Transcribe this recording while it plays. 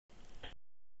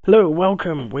Hello,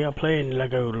 welcome. We are playing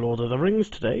Lego Lord of the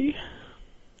Rings today,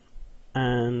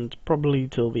 and probably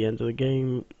till the end of the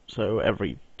game, so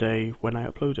every day when I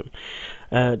upload them.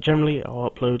 Generally,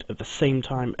 I'll upload at the same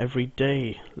time every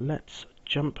day. Let's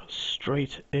jump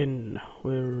straight in.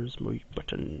 Where is my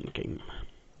button game?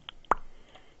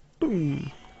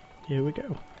 Boom! Here we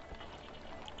go.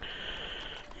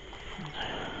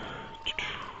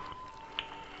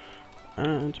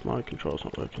 And my control's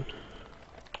not working.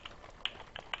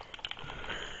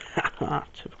 Haha,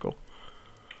 typical.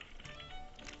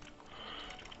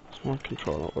 That's my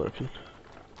control not working.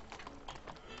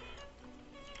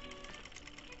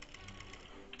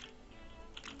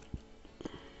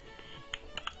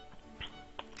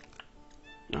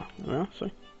 No, yeah,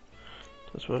 see?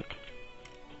 Does work.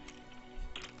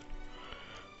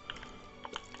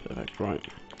 Perfect, right.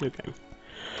 New game.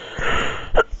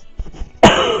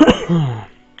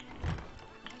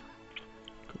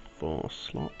 Good for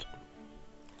slot.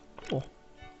 Oh.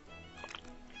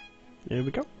 There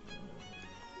we go.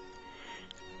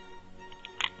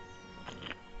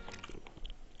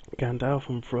 Gandalf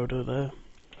and Frodo there.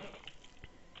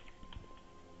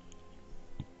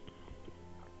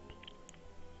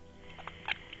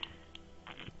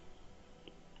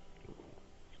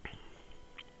 Let's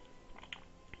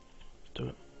do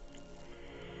it.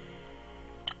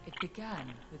 It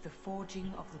began with the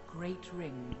forging of the great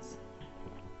rings.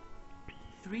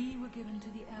 3 were given to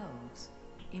the elves,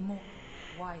 immortal,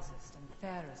 wisest and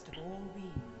fairest of all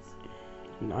beings.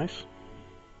 Nice.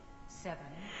 7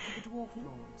 to the dwarf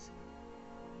lords,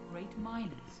 great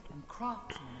miners and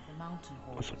craftsmen of the mountain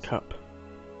halls. That's a cup.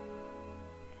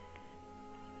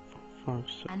 5,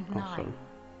 6, And oh, 9. so.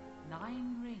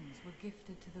 9 rings were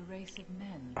gifted to the race of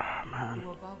men, Ah, man.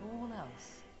 who above all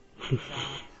else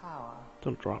desire power.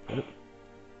 Don't drop it.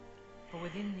 For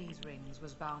within these rings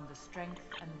was bound the strength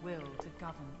and will to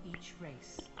govern each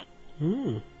race.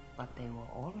 But they were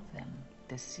all of them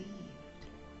deceived,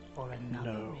 for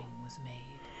another ring was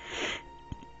made.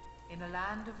 In a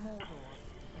land of Mordor,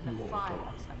 in the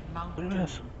fires of Mount Look at Doom,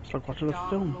 this. It's like watching a Dark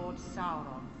film. Lord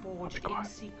Sauron forged in quiet.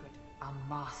 secret a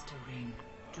master ring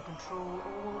to control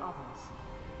all others.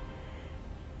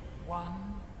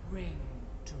 One ring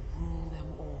to rule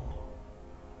them all.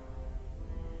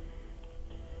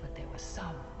 But there were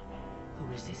some who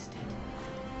resisted.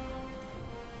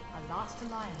 A last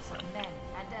alliance of men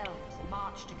and elves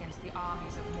marched against the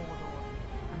armies of Mordor,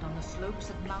 and on the slopes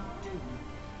of Mount Doom,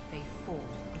 they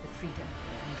fought for the freedom of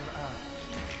Middle-earth.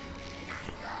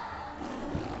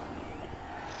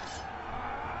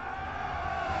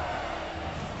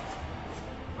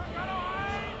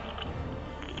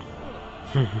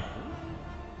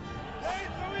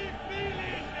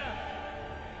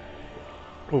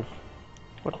 Oh.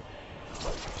 What?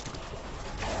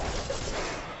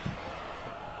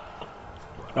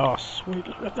 Oh, sweet,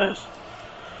 look at this.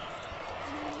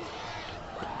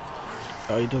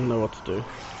 Oh, he doesn't know what to do.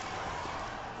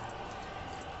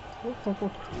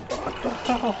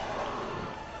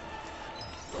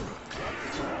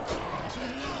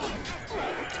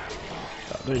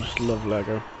 They just love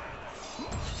Lego.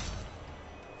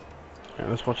 Yeah,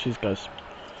 let's watch these guys.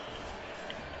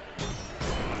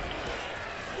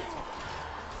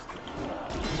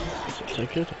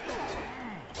 Take it.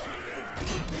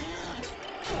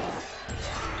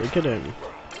 Take it in.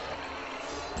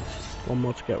 One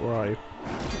more to get right.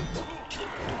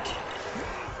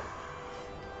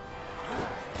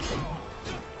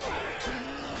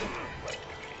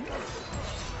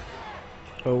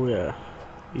 Oh yeah.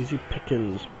 Easy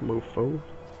pickings, mofo.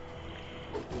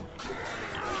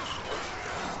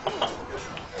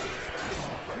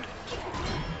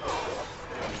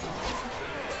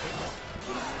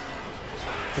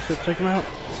 That's it, take him out.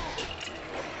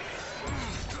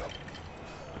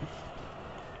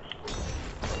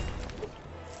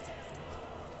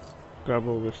 Grab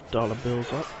all this dollar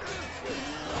bills up.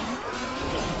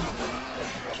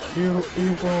 You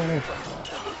evil!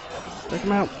 Take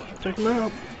him out! Take him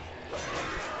out!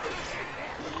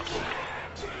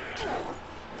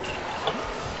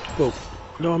 Whoa!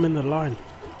 No, I'm in the line.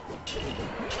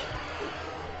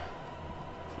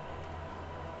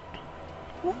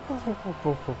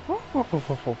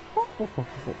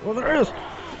 Oh, there is!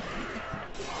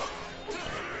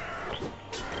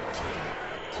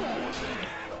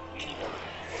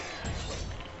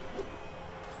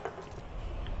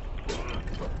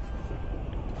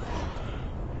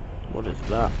 What is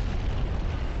that?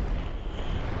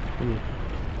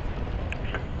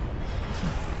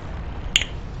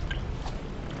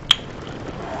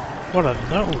 What are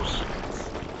those?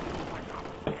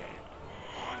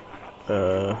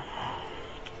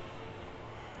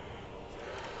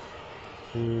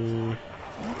 Oh,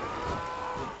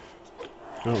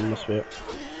 it must be it.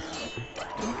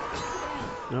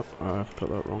 Nope, I've put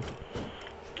that wrong.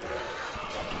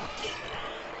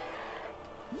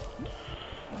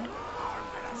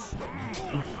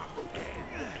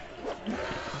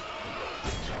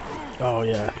 Oh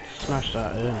yeah, smash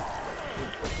that in.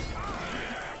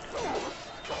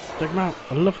 Take him out.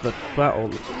 I love the battle.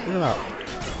 Look at that.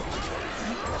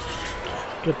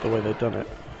 Good the way they've done it.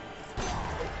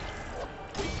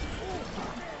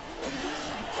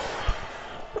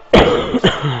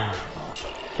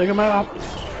 Take him out.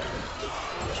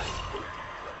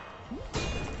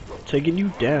 Taking you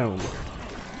down.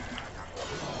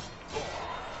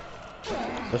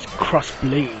 Let's cross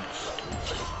blades.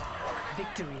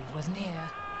 Victory was near.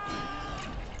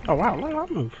 Oh wow, look at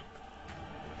that move.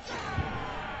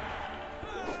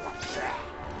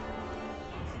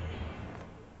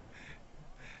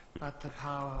 But the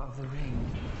power of the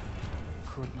ring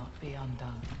could not be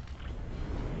undone.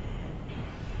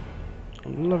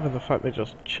 I'm loving the fact they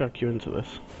just chuck you into this.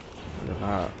 Look at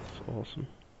that, it's awesome.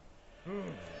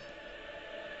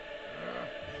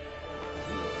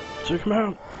 Take him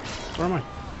out! Where am I?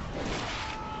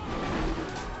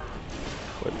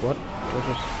 Wait, what?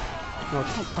 No,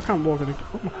 I can't walk any.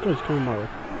 Oh my god, he's coming my way.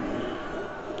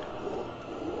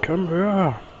 Come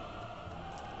here!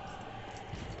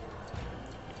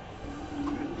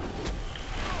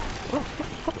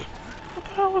 What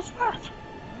the hell was that?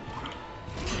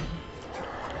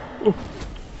 Oh.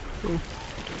 Oh.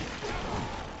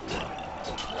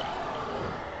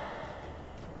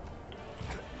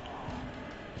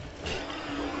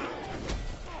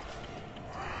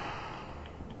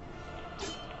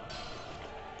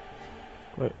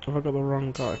 Wait, have I got the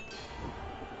wrong guy?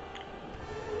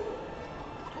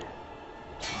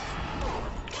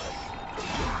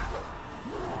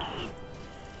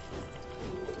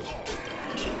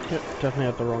 Yep, definitely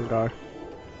had the wrong guy.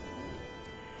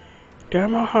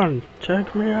 Come on,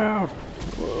 take me out!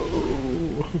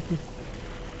 Whoa!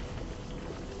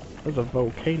 There's a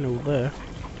volcano there.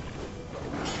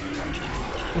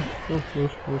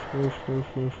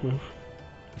 Move.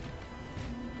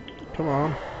 Come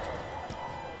on.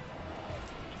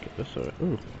 Get this away.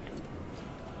 Ooh.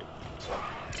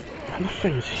 And the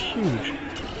thing is huge.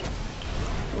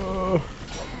 Oh.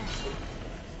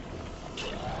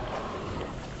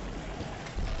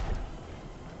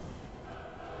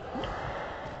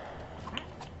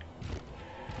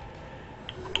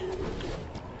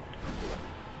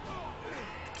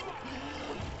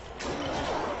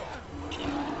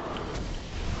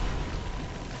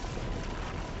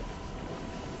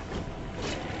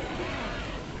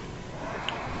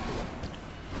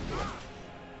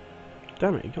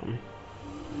 Damn it, he got me.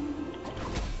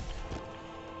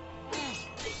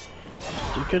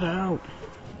 Stick it out.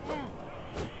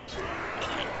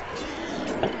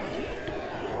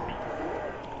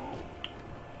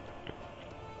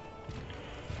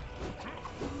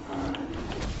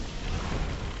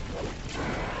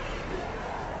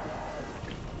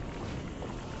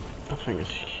 That thing is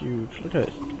huge. Look at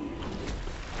it.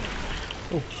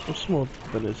 Oh, I'm smaller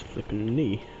than his flipping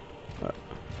knee.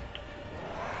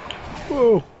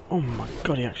 Whoa! Oh my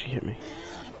god, he actually hit me.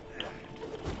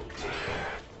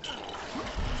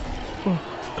 Oh,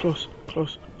 close.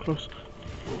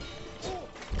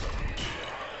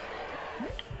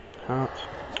 Heart.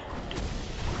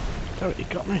 Oh, he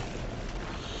got me.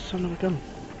 Son of a gun.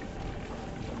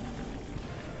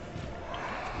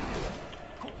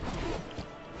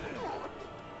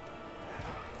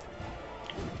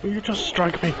 Will you just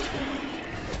strike me?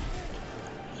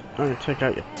 I'm gonna take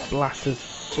out your blasted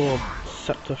sword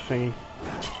scepter thingy.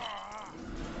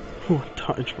 Oh, I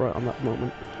dodged right on that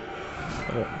moment.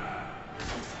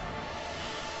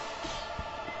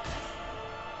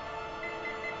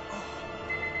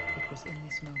 It was in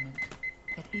this moment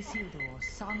that Isildur,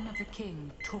 son of the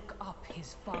king, took up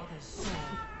his father's sword.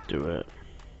 Do it.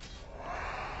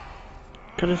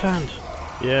 Cut his hand.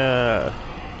 Yeah.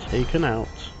 Taken out.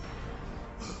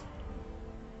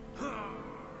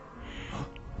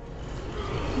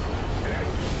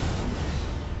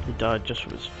 He died just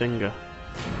with his finger.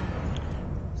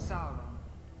 Sauron,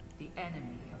 the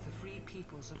enemy of the free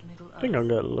peoples of Middle Earth. I think I'm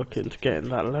gonna look into getting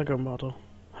that Lego model.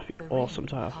 That'd be awesome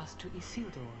to have. Passed to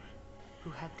Isildur, who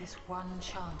had this one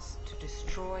chance to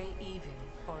destroy evil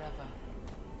forever.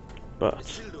 But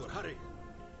Isildur, hurry!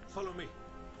 Follow me.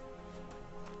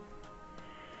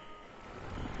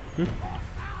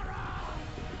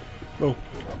 Oh,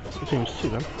 it seems to see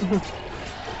them.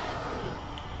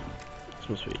 This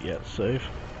must be yet safe.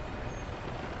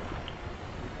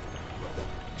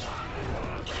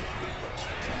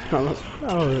 Oh, look,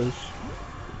 flowers.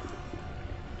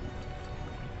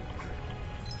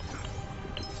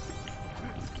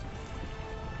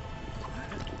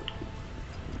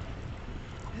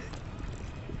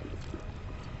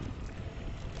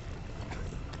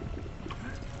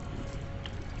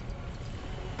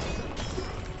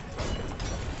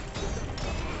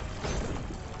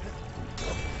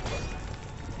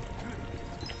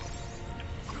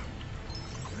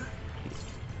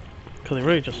 So they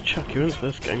really just chuck you into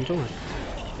this game, don't they?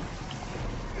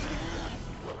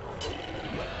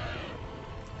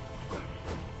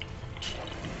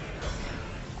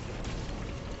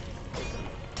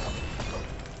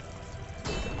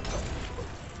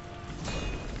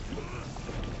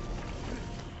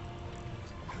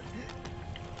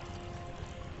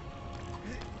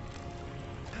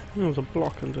 There's a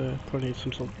block and probably need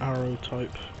some sort of arrow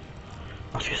type.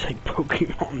 I was gonna say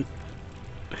Pokemon.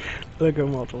 Lego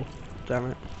model.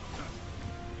 Damn it.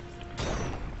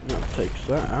 That takes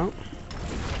that out.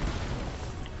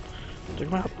 Take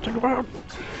him out, take him out!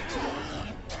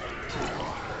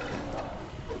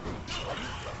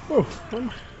 Oh,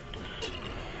 run!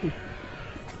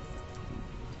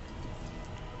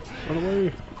 Run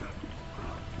away!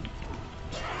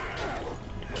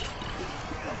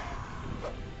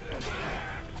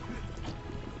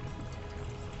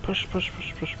 Push, push,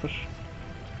 push, push, push.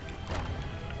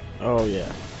 Oh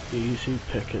yeah, easy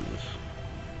pickings.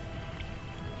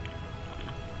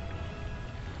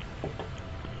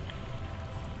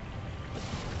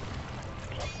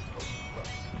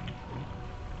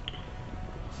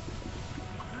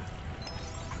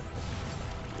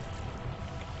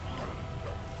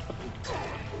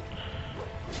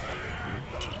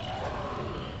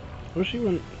 Where she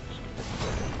went?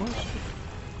 What?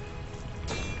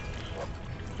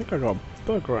 I think I got a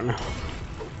bug right now.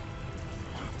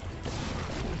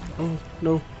 Oh,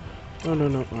 no. No, no,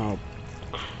 no. Oh,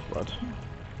 crud.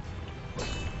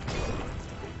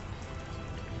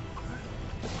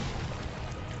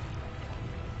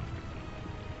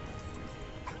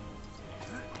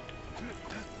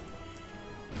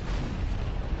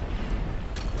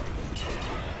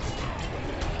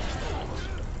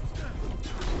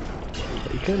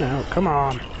 There you go now. Come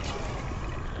on.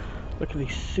 Look at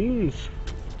these scenes.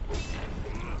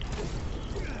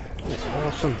 That's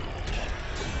awesome.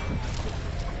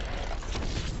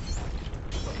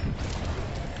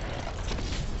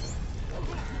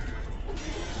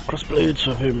 Cross blades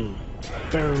of him.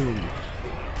 Boom.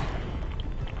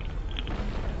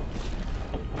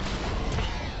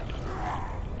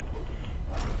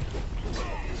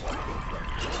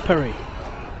 Parry.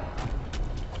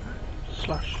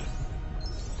 Slash.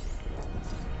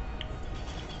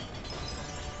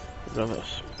 Look at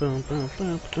this. Boom, boom,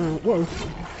 boom, boom. Whoa.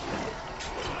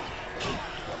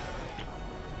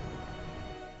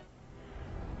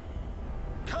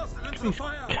 These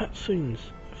cutscenes,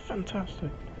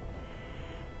 fantastic.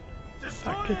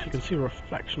 That kid, you can see a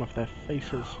reflection of their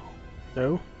faces.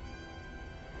 No?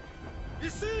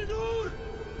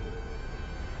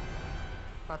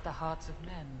 But the hearts of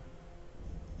men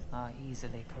are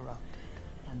easily corrupted,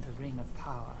 and the Ring of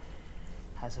Power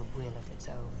has a will of its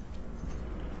own.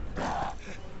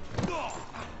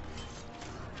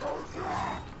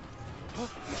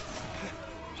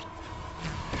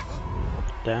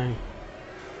 Dang.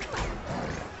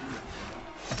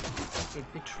 It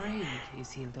betrayed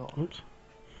Isildur Oops.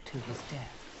 to his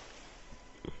death.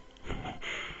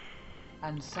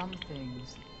 And some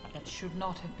things that should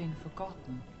not have been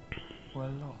forgotten were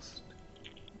lost.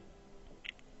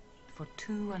 For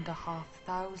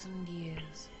 2,500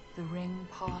 years, the ring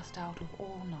passed out of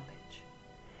all knowledge.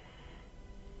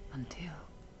 Until...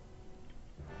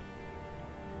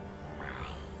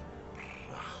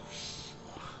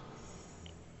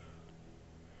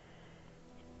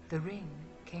 the ring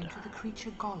came to the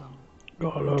creature Gollum.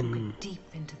 Took it deep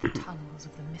into the tunnels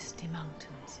of the misty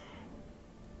mountains.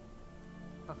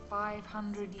 For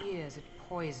 500 years it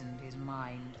poisoned his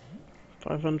mind.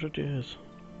 500 years.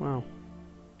 Wow.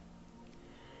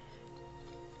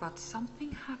 But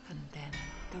something happened then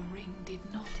the ring did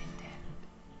not intend.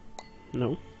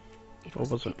 No? It What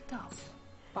was it? picked up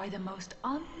by the most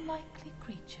unlikely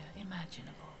creature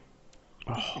imaginable.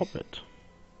 A hobbit.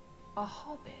 A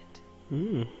hobbit.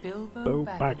 Hmm. Bilbo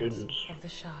Baggins. Baggins of the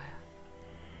Shire.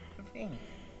 It's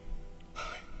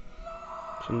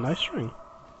a nice ring.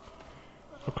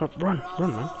 Oh crap, run,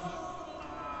 run man.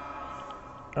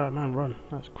 Oh man, run.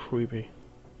 That's creepy.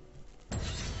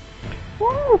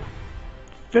 Woo!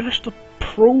 Finish the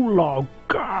prologue!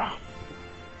 Got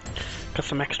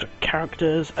some extra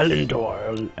characters.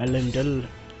 Elendil,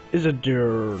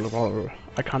 Isildur.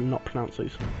 I cannot pronounce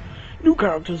these. New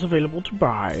characters available to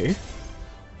buy.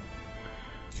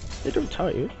 They don't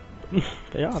tell you.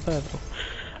 They are there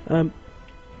though.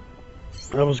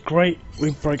 That was great.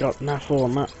 We break up Naffle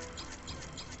on that.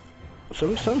 So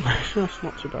we sound that's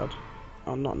not too bad.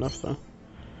 Oh, not enough though.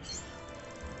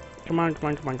 Come on, come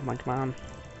on, come on, come on, come on.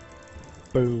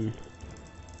 Boom.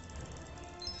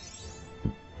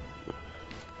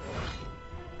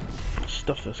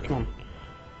 Stuff this, come on.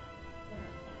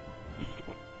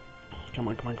 Come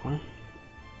on, come on, come on.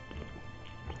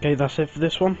 Okay, that's it for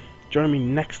this one. Join me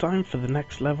next time for the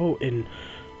next level in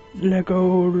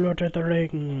Lego Lord of the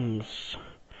Rings.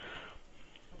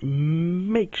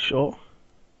 Make sure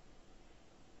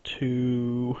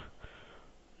to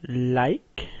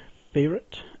like,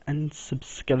 favorite, and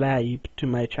subscribe to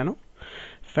my channel.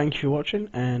 Thank you for watching,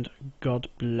 and God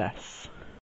bless.